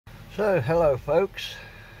So, hello folks,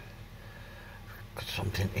 got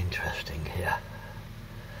something interesting here.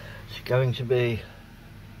 It's going to be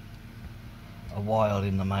a while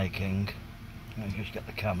in the making. Let me just get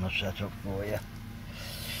the camera set up for you.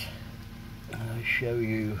 I'll show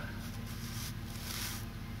you.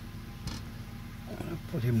 I'm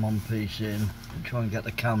putting one piece in and try and get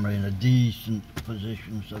the camera in a decent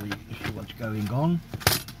position so that you can see what's going on.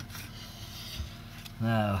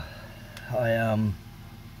 Now, I am,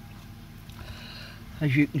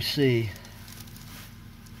 as you can see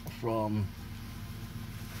from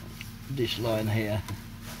this line here,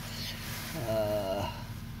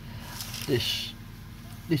 this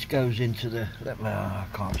goes into the, I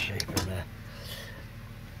can't see from there.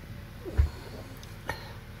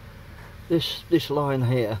 This line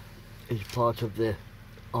here is part of the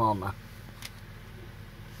armour,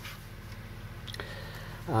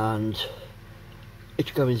 and it's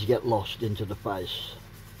going to get lost into the face.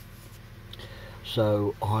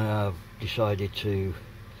 So I have decided to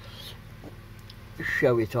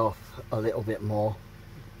show it off a little bit more,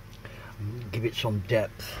 give it some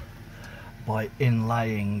depth by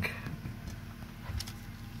inlaying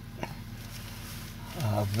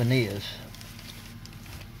veneers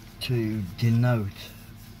to denote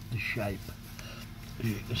the shape, as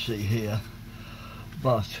you can see here.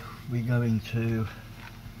 But we're going to,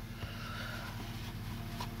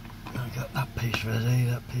 I got that piece ready,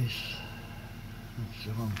 that piece, that's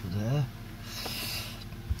the one for there.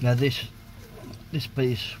 Now this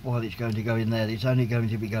piece, while it's going to go in there, it's only going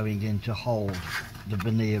to be going in to hold the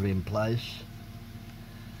veneer in place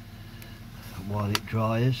while it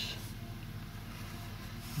dries.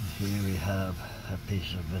 Here we have a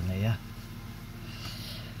piece of veneer.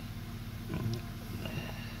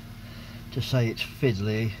 To say it's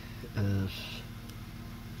fiddly is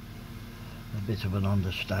a bit of an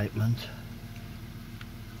understatement.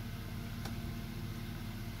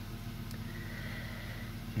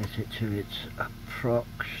 Get it to its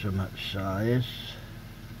approximate size.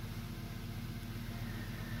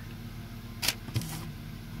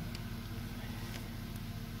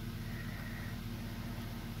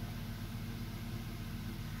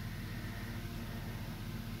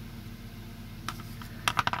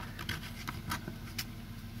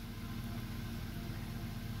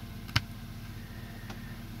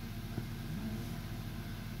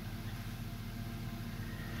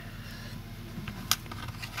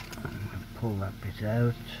 Pull that bit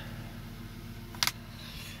out.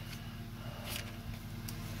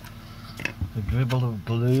 A dribble of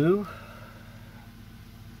glue.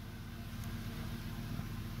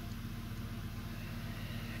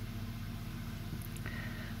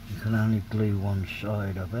 You can only glue one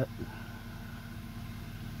side of it.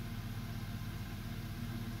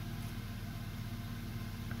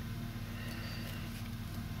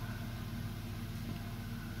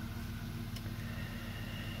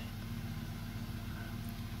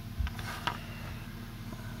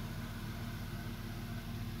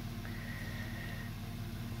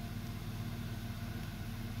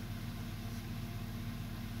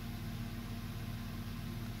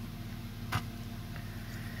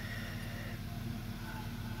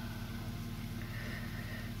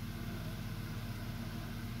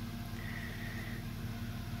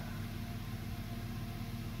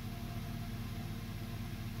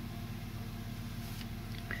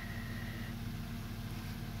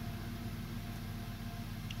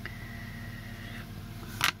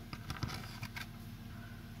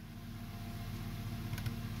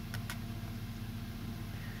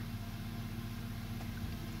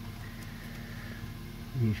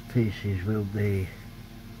 These pieces will be,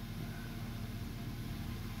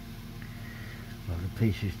 well, the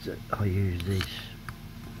pieces that I use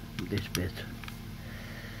this bit.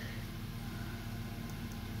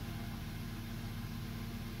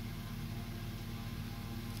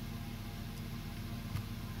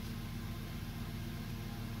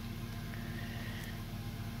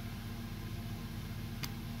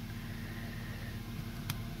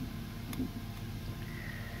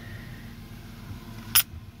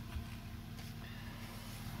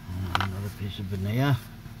 Piece of veneer.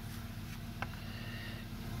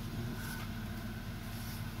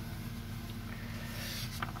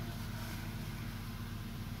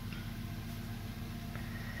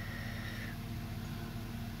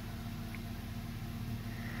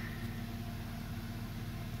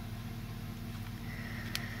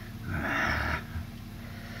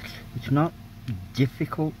 It's not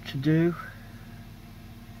difficult to do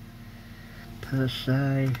per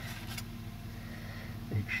se,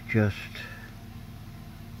 it's just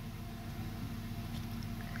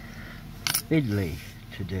fiddly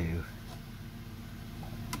to do.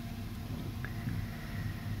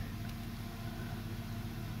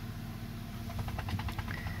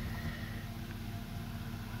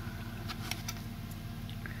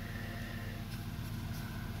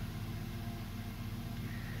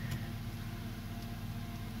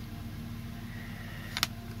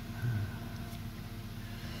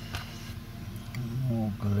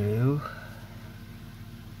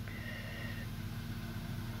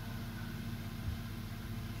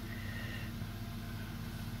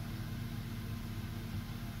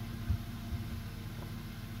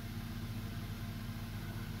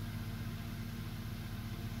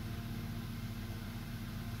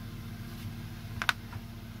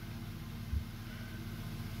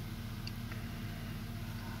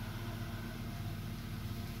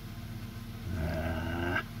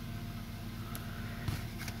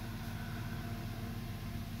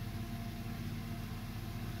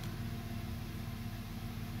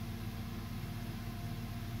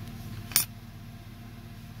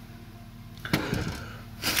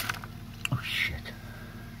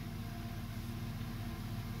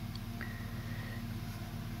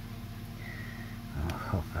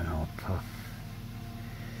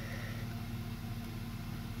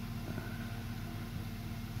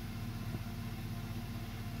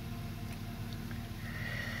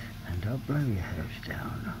 I'll blow your house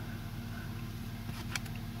down.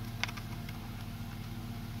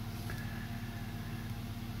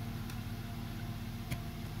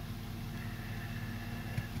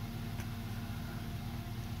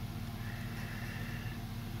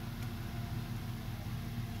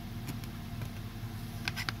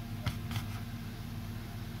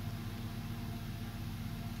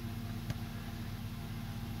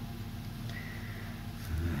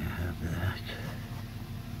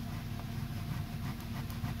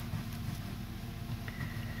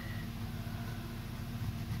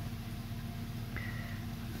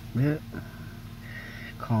 Yeah,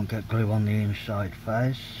 can't get glue on the inside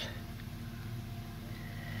face.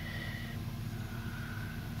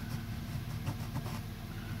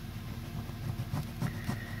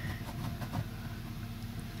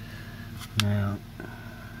 Now,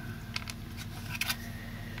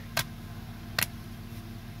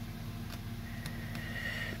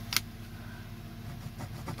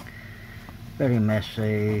 very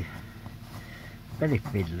messy, very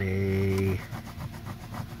fiddly.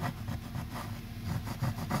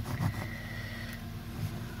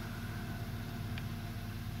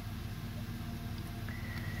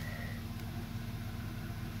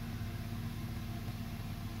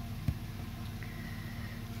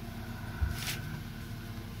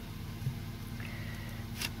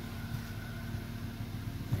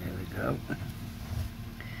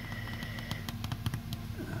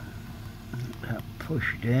 That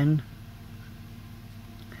pushed in,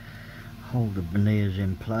 hold the veneers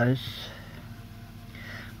in place.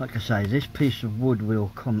 Like I say, this piece of wood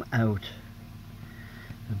will come out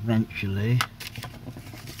eventually.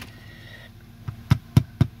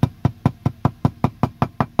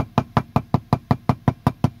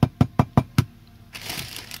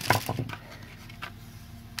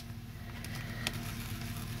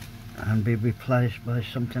 And be replaced by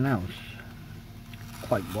something else.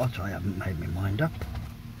 Quite what, I haven't made my mind up.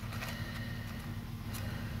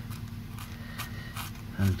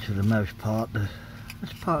 And to the most part,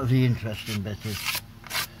 that's part of the interesting bit, is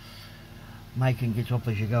making it up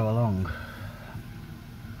as you go along.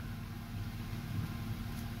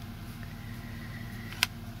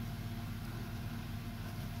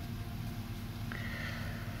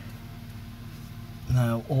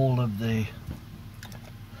 Now all of the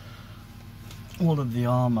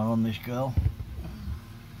armour on this girl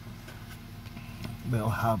will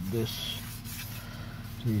have these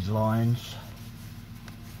lines,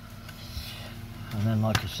 and then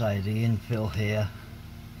like I say, the infill here,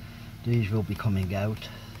 these will be coming out,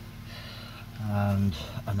 and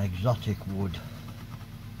an exotic wood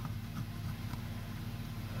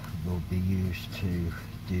will be used to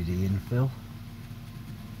do the infill.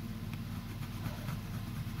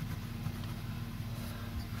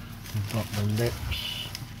 We've got the lips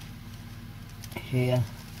here.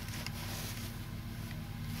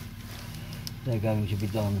 They're going to be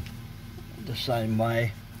done the same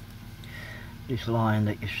way. This line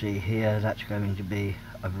that you see here, that's going to be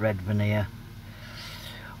a red veneer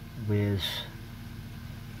with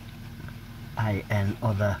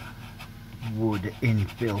another wood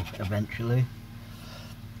infill eventually,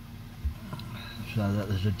 so that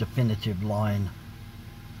there's a definitive line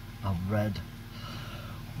of red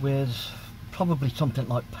with probably something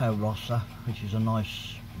like Pau Rosa, which is a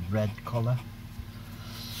nice red colour,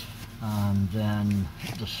 and then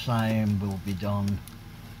the same will be done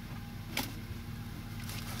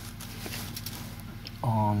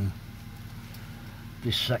on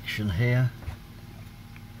this section here.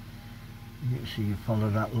 You can see you follow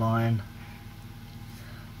that line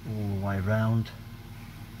all the way round.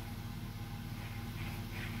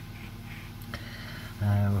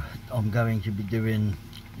 Now I'm going to be doing,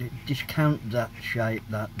 discount that shape,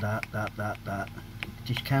 that,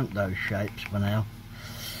 discount those shapes for now.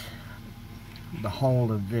 The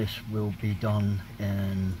whole of this will be done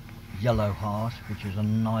in Yellow Heart, which is a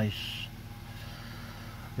nice,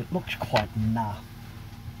 it looks quite naff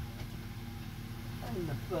in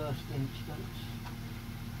the first instance.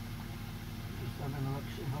 Just having a look,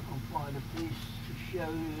 see if I can find a piece to show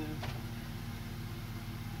you.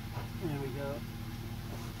 There we go.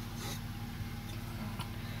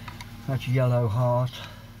 That's Yellow Heart.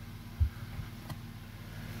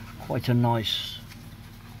 Quite a nice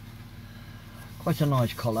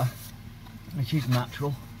colour. It is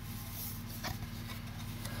natural.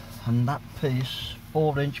 And that piece,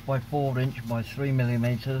 4" by 4" by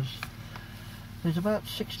 3mm, is about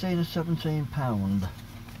 16 or 17 pound,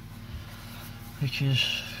 which is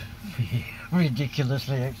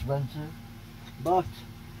ridiculously expensive, but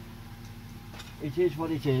it is what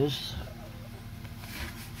it is.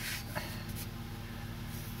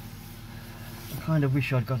 kind of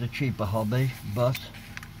wish I'd got a cheaper hobby, but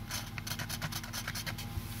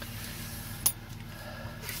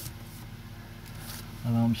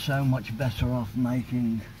and I'm so much better off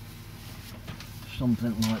making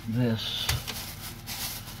something like this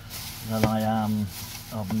than I am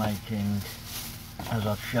of making, as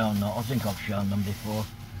I've shown them, I think I've shown them before,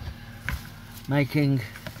 making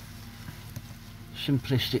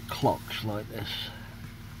simplistic clocks like this.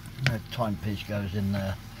 The timepiece goes in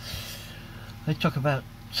there. It took about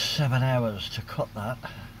 7 hours to cut that,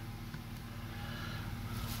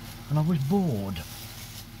 and I was bored.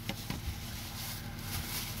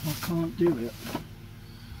 I can't do it.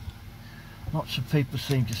 Lots of people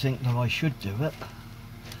seem to think that I should do it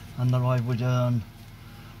and that I would earn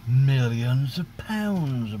millions of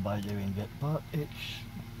pounds by doing it, but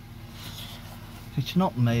it's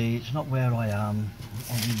not me, it's not where I am.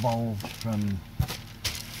 I've evolved from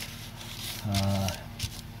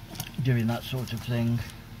doing that sort of thing.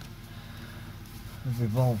 I've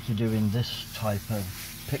evolved to doing this type of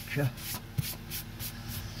picture,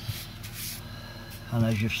 and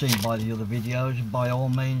as you've seen by the other videos, by all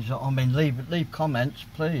means, I mean, leave comments,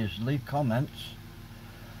 please leave comments.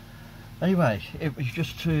 Anyway, it was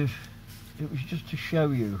just to show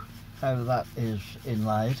you how that is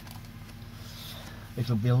inlaid.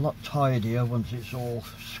 It'll be a lot tidier once it's all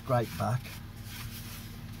scraped back.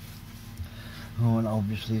 Oh, and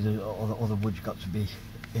obviously the other wood's got to be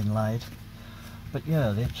inlaid. But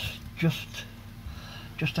yeah, it's just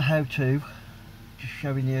a how-to, just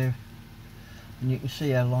showing you, and you can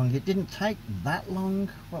see how long. It didn't take that long.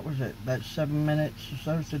 What was it, about 7 minutes or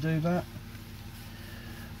so to do that?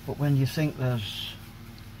 But when you think there's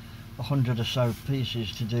 100 or so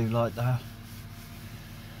pieces to do like that,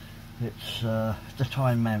 it's the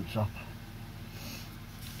time mounts up.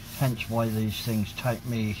 Hence why these things take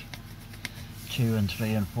me 200 and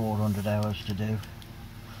 300 and 400 hours to do.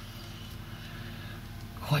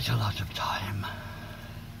 Quite a lot of time.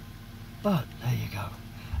 But there you go.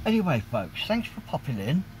 Anyway folks, thanks for popping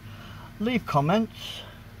in. Leave comments.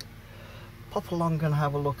 Pop along and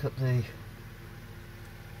have a look at the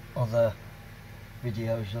other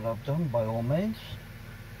videos that I've done, by all means.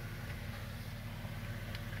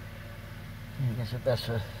 You get a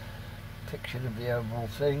better picture of the overall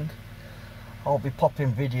thing. I'll be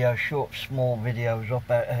popping videos, short, small videos up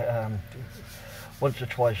once or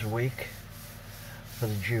twice a week for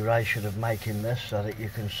the duration of making this, so that you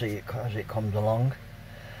can see it as it comes along.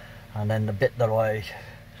 And then the bit that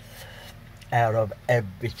out of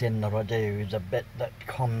everything that I do, the bit that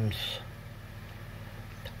comes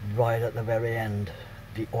right at the very end,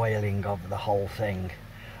 the oiling of the whole thing,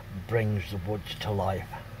 brings the woods to life,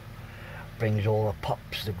 brings all the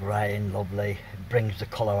pops, the grain, lovely, it brings the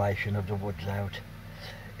coloration of the woods out.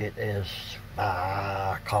 It is,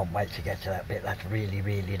 I can't wait to get to that bit. That's really,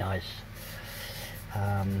 really nice.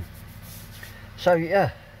 So yeah,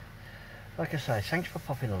 like I say, thanks for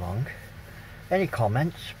popping along. Any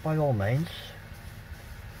comments, by all means.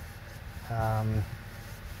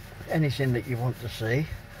 Anything that you want to see,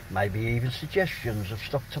 maybe even suggestions of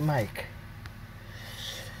stuff to make.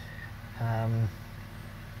 And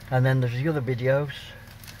then there's the other videos,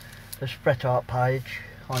 the Spret Art page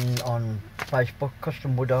on Facebook,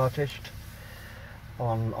 Custom Wood Artist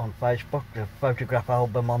on Facebook, the photograph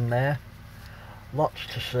album on there. Lots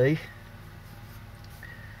to see,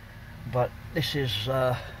 but this is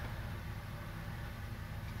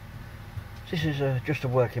just a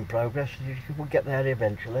work in progress. We'll get there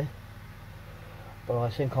eventually, but I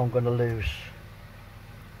think I'm going to lose,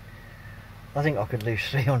 I think I could lose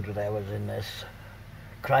 300 hours in this.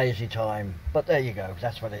 Crazy time, but there you go,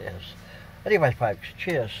 that's what it is. Anyway folks,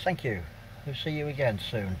 cheers, thank you. We'll see you again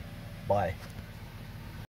soon. Bye.